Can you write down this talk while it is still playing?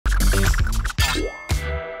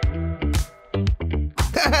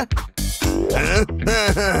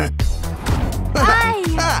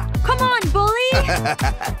Aye! Come on, bully!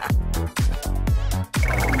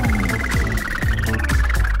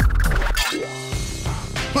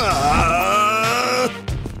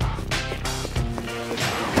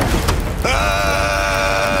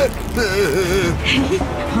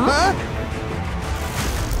 Huh?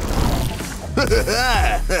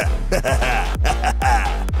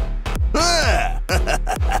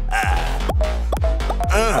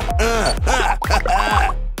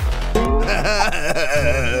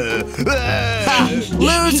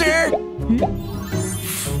 Loser!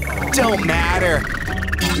 Don't matter.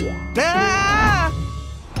 Ah!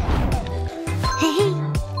 Hey.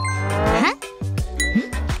 Huh?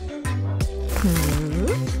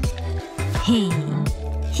 Hey.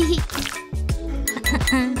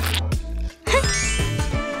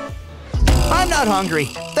 I'm not hungry.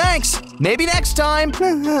 Thanks. Maybe next time.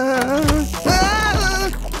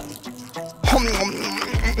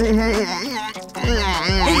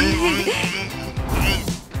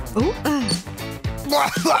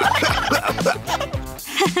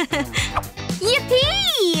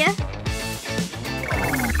 Yippee!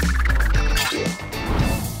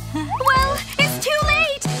 Well, it's too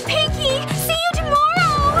late! Pinky, see you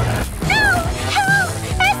tomorrow! No! Help!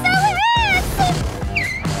 SOS!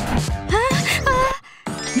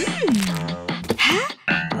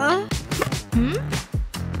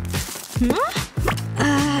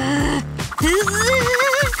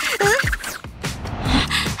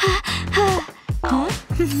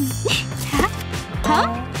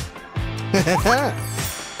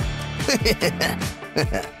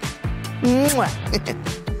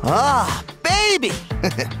 Ah, baby!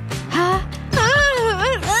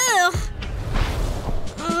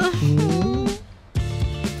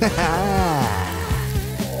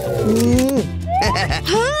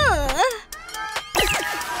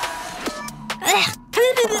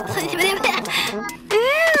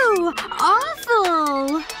 Ew!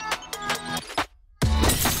 Awful!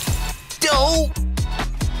 Don't!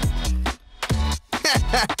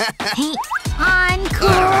 Hey,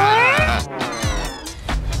 encore!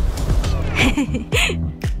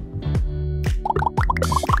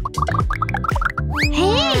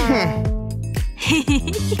 Hey!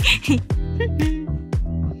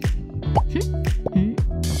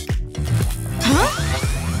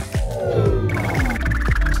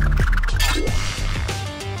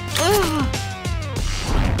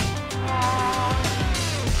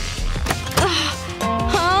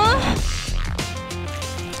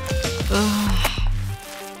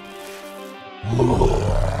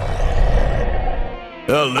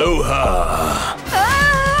 Aloha!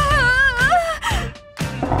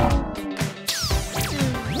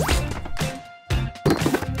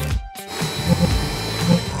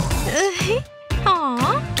 Hey.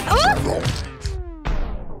 Huh?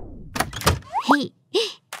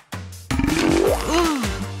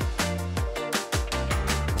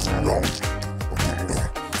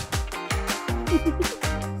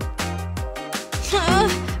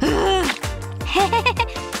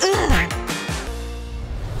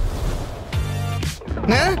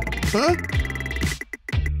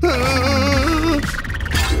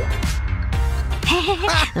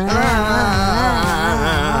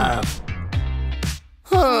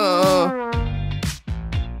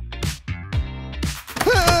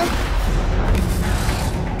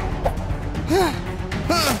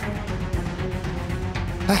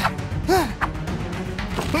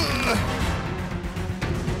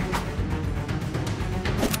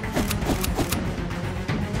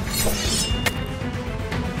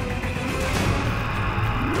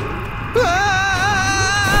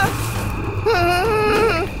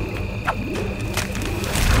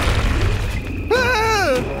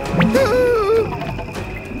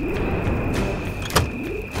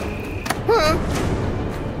 Huh?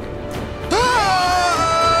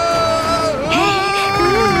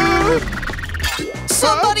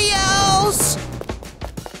 Somebody else!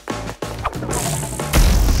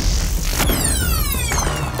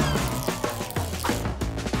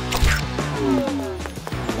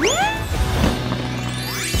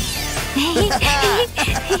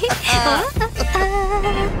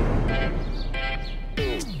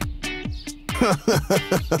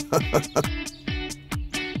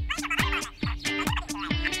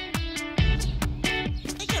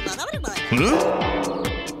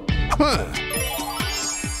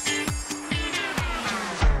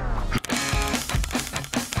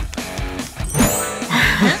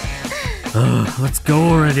 Let's go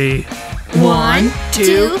already. 1,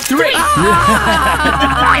 2, 3.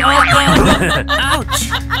 Ouch!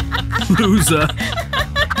 Loser.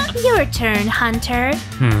 Your turn, Hunter.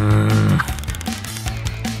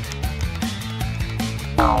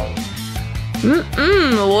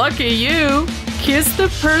 Lucky you. Kiss the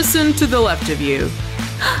person to the left of you.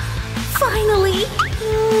 Finally!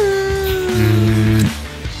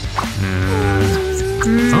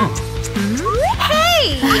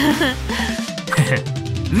 Hey!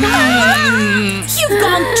 You've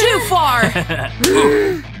gone too far!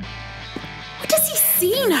 What does he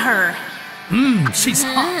see in her? She's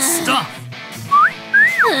hot stuff.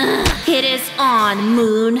 It is on,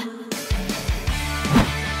 Moon.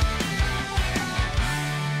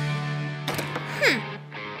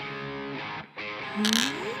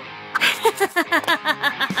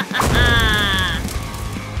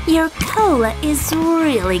 Your cola is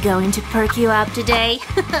really going to perk you up today.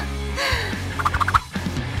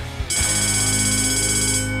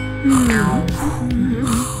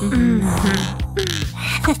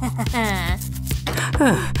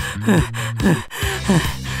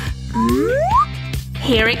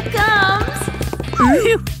 Here it comes.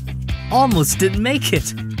 Phew. Almost didn't make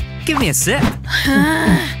it. Give me a sip.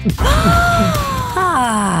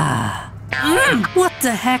 What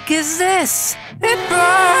the heck is this? It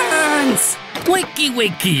burns! Wakey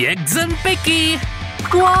wakey, eggs and bakey!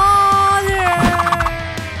 Water!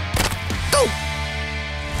 Go!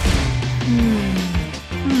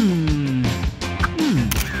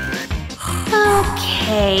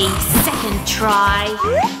 Okay, second try.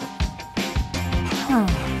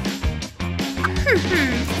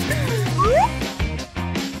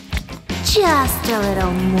 Just a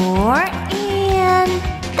little more, and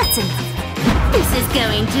that's enough. This is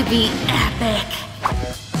going to be epic.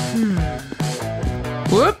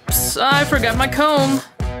 Whoops, I forgot my comb.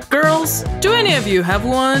 Girls, do any of you have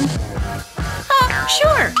one?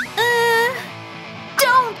 Sure.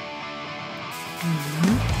 Don't.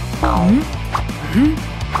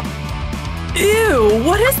 Ew,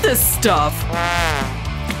 what is this stuff?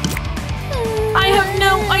 I have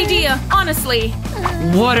no idea, honestly.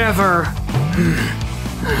 Whatever.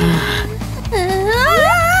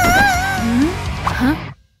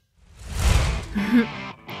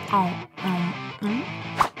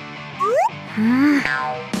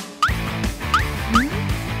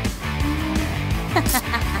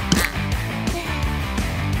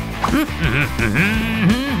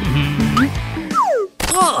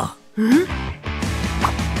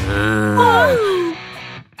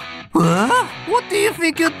 What do you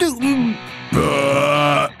think you're doing?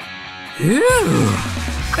 Ew.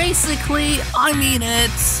 Basically, I mean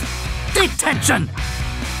it's detention.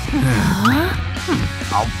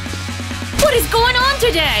 What is going on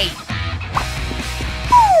today?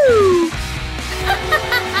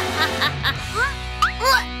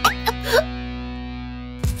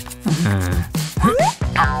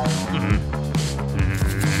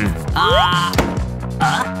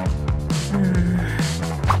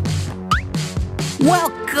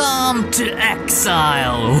 Welcome to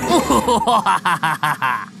exile.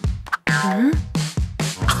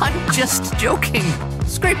 I'm just joking.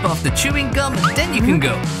 Scrape off the chewing gum and then you can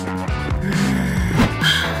go.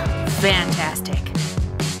 Fantastic.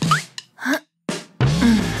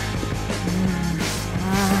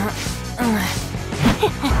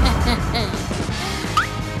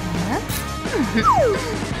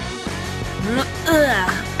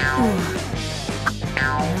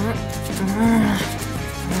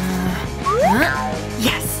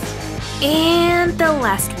 Yes. And the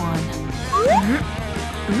last one.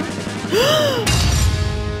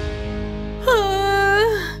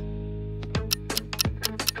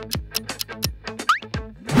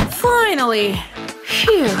 Finally.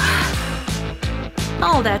 Phew.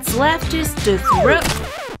 All that's left is to throw.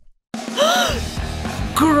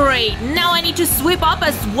 Great, now I need to sweep up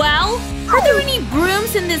as well? Are there any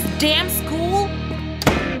brooms in this damn school?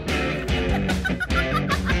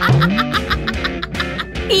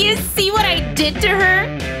 You see what I did to her?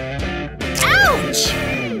 Ouch!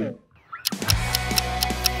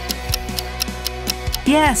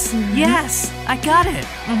 Yes, yes, I got it.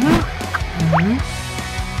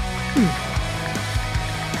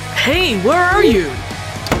 Hey, where are you?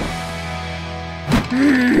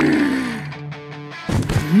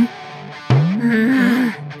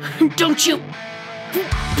 Don't you?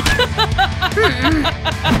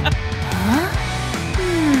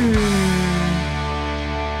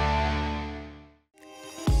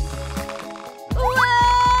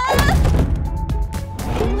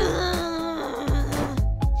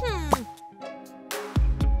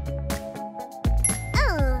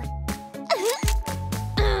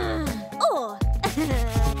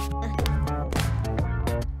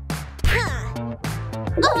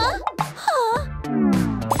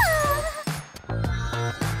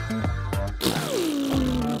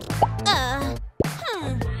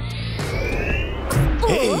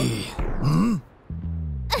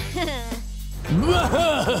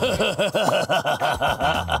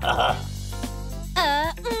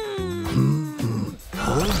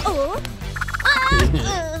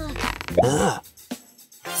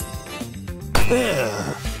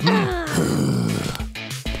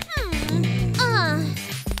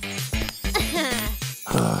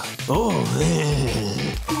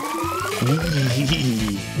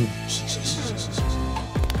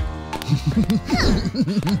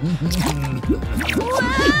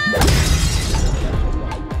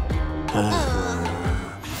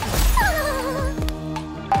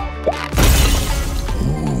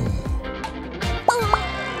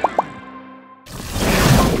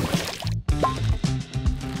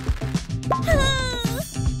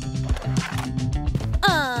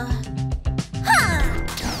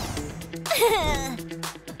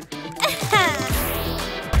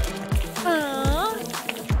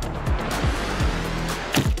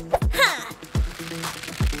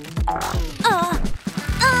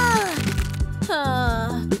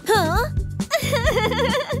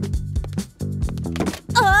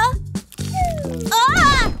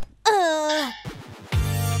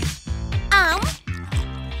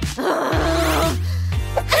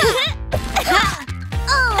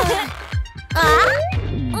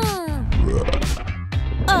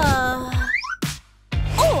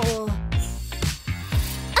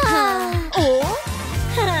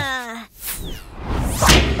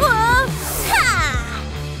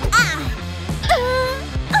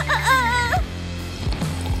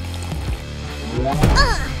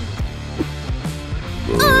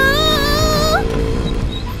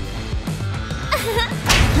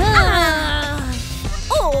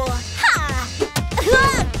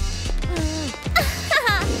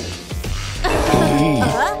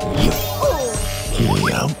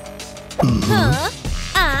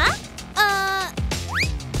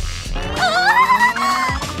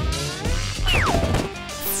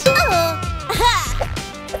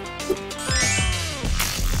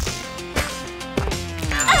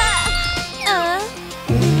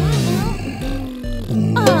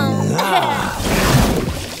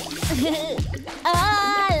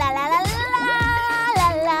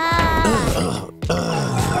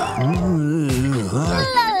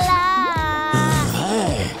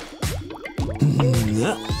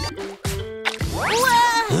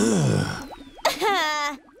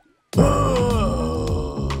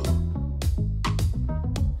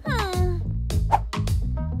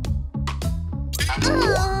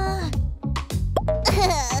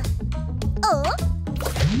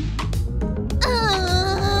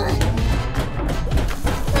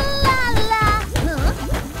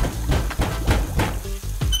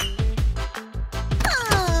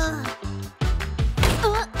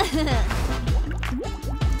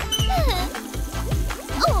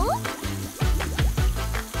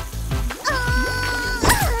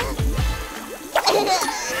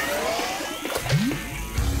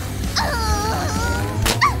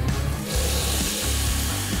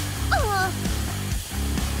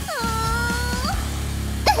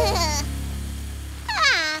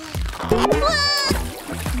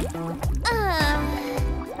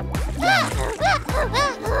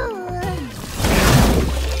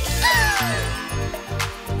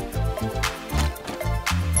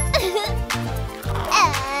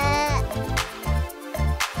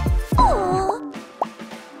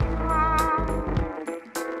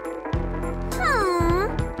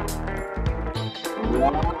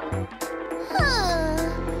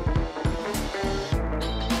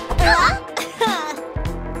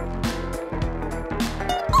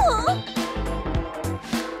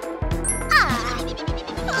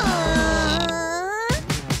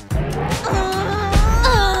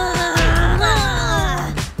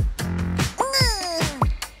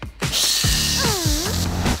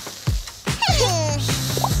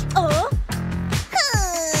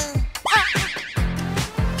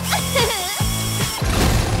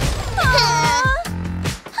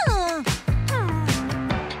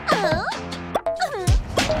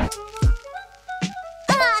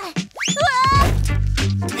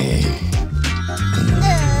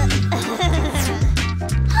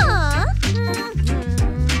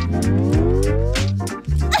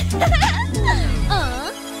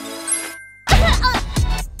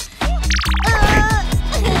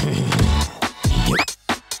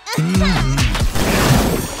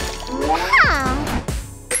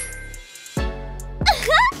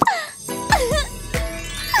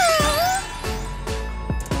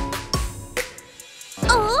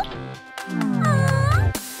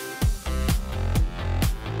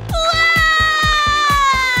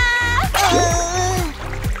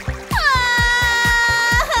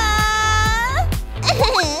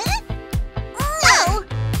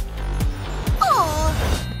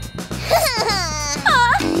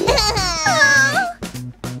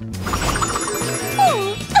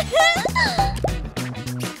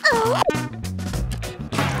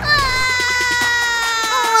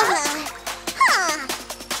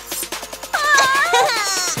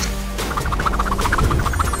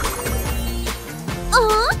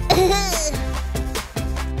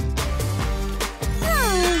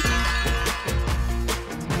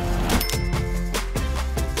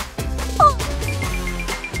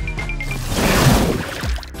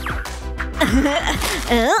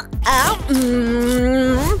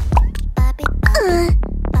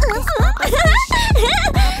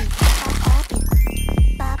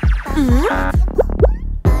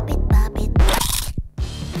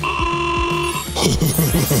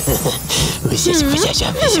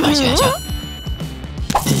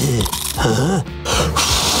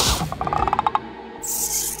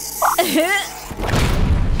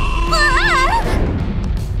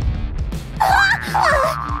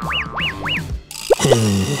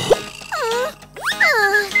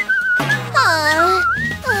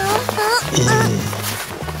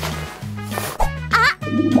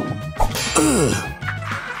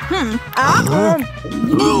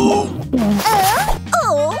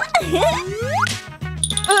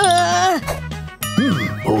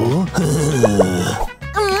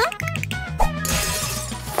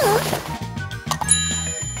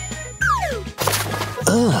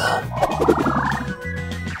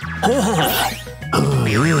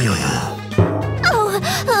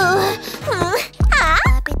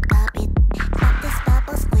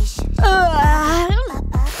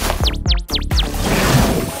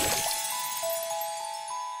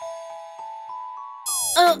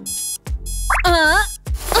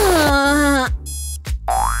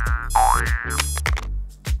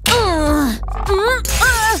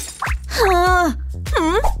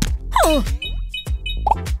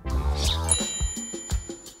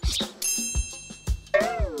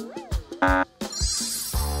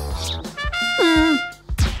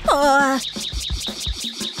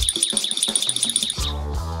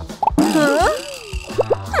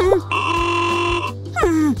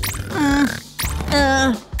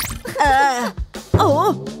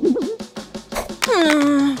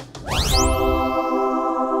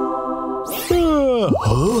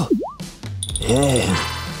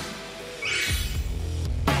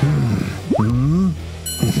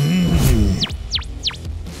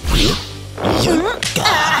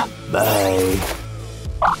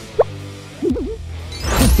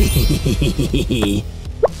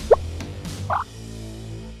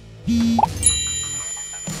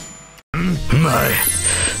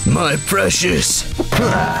 My precious.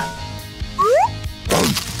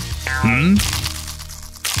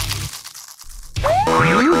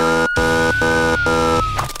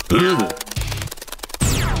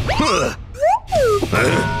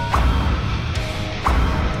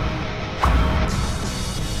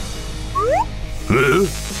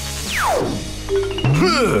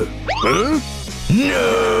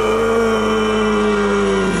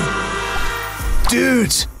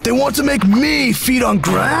 Dudes, they want to make me feed on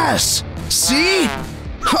grass. See?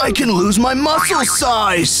 I can lose my muscle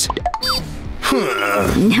size.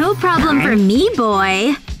 No problem for me,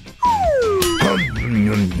 boy.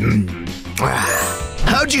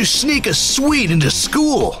 How'd you sneak a sweet into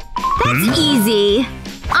school? That's easy.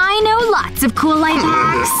 I know lots of cool life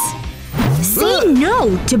hacks. Say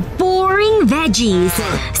no to boring veggies.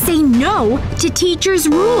 Say no to teachers'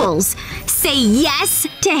 rules. Say yes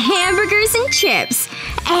to hamburgers and chips.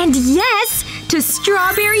 And yes to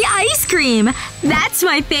strawberry ice cream. That's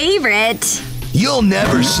my favorite. You'll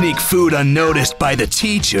never sneak food unnoticed by the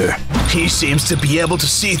teacher. He seems to be able to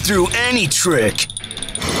see through any trick.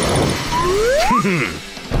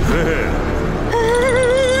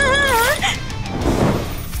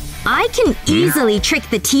 I can easily trick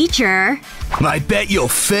the teacher. I bet you'll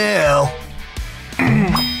fail.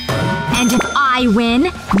 And if I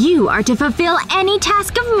win, you are to fulfill any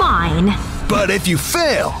task of mine. But if you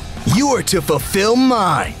fail, you are to fulfill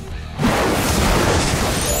mine.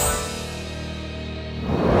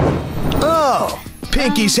 Oh,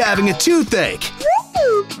 Pinky's having a toothache.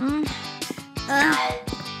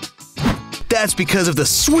 That's because of the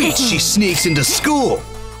sweets she sneaks into school.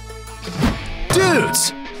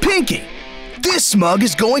 Dudes, Pinky, this mug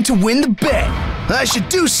is going to win the bet. I should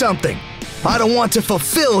do something. I don't want to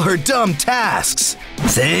fulfill her dumb tasks.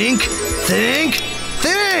 Think, think,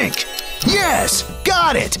 think! Yes,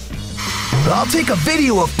 got it! I'll take a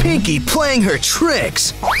video of Pinky playing her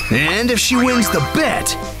tricks. And if she wins the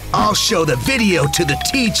bet, I'll show the video to the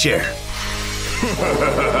teacher.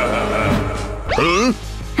 Huh?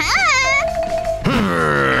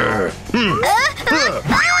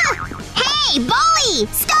 Hey, bully!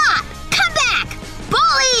 Stop! Come back!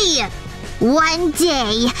 Bully! One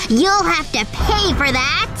day, you'll have to pay for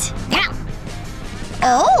that.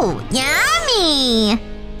 Oh, yummy!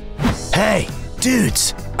 Hey,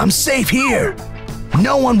 dudes, I'm safe here.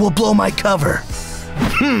 No one will blow my cover.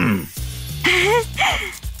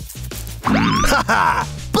 Haha!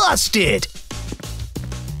 Busted!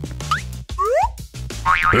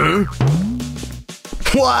 Huh?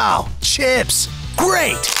 Wow, chips!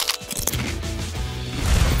 Great!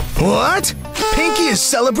 What? Pinky is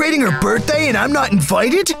celebrating her birthday and I'm not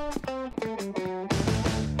invited?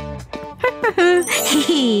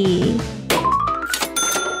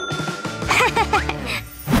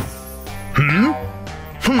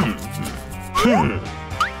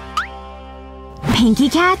 Pinky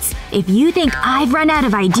Cats, if you think I've run out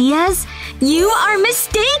of ideas, you are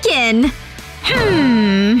mistaken!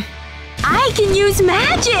 I can use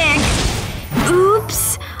magic!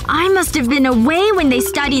 Oops. I must have been away when they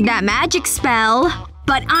studied that magic spell.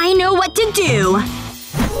 But I know what to do.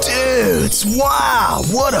 Dudes, wow,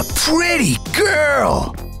 what a pretty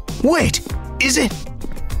girl! Wait, is it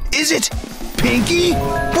Pinky?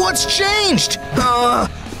 What's changed?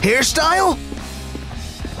 Hairstyle?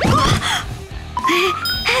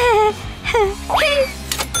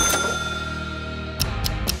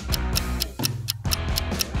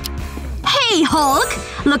 Hey, Hulk!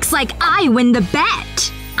 Looks like I win the bet.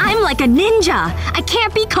 I'm like a ninja. I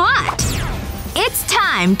can't be caught. It's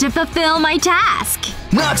time to fulfill my task.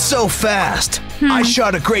 Not so fast. I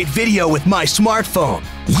shot a great video with my smartphone.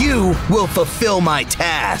 You will fulfill my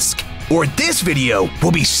task. Or this video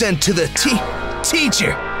will be sent to the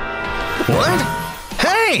teacher. What?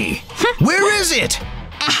 Hey! Where is it?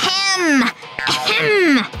 Ahem.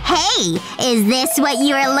 Ahem. Hey, is this what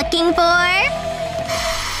you are looking for?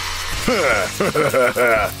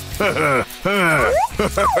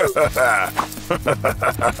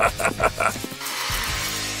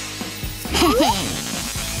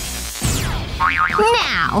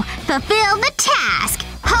 Now, fulfill the task,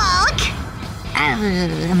 Hulk!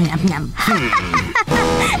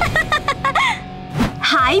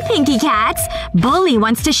 Hi, Pinky Cats. Bully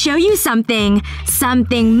wants to show you something.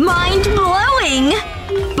 Something mind-blowing.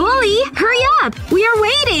 Bully, hurry up. We are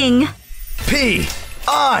waiting. P-I-N-K-Y.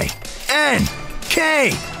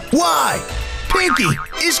 Pinky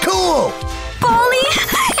is cool. Bully,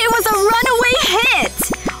 it was a runaway hit.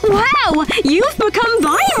 Wow, you've become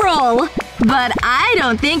viral. But I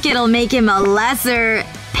don't think it'll make him a lesser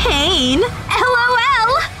pain.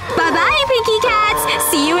 LOL. Bye-bye, Pinky Cats.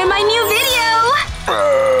 See you in my new video.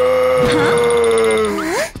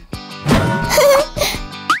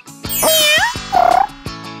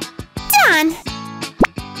 Done.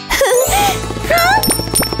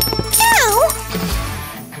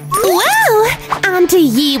 Wow! And do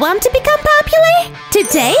you want to become popular?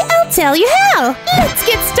 Today I'll tell you how. Let's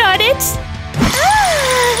get started.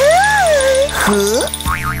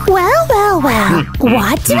 Well, well, well.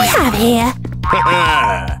 What do we have here?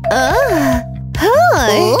 Hi.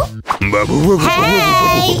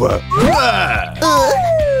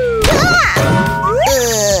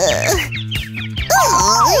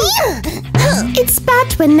 It's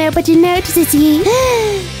bad when nobody notices you.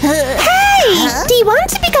 Hey! Do you want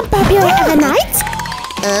to become popular overnight?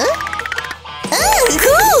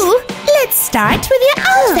 Cool! Let's start with your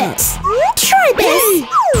outfit. Try this.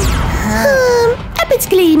 A bit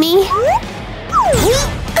gloomy.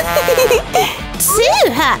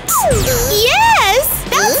 Too hot. Yes!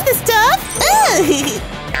 That's the stuff!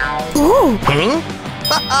 Ooh.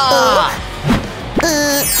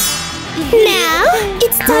 Now,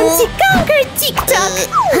 it's time to conquer TikTok!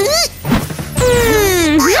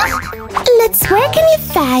 Let's work on your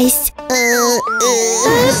face.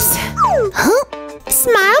 Oops.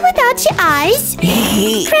 Smile without your eyes.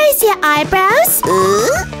 Raise your eyebrows.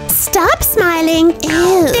 Stop smiling.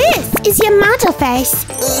 This is your model face.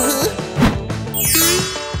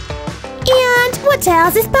 And what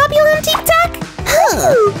else is popular on TikTok?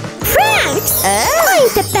 Pranks! I'm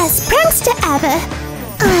the best prankster ever.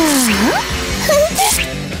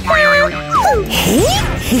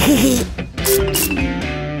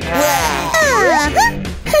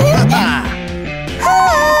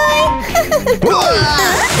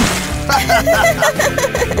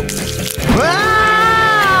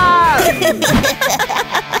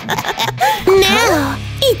 Now,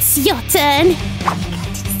 it's your turn.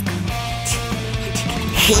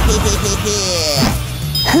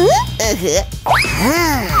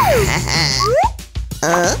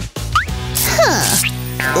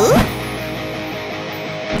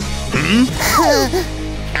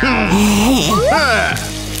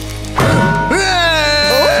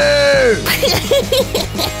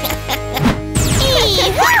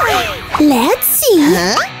 Let's see.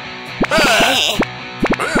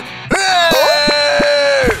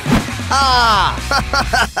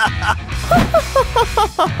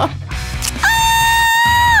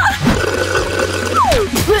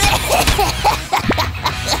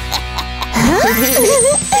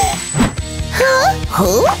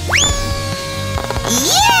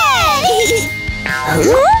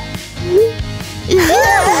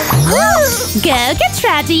 Go get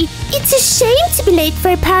ready. It's a shame to be late for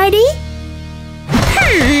a party.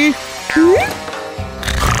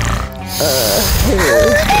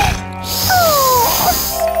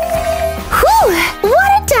 Whew,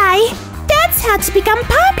 what a day! That's how to become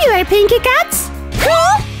popular, Pinky Cats!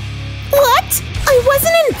 Huh? What? I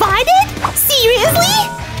wasn't invited?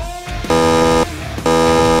 Seriously?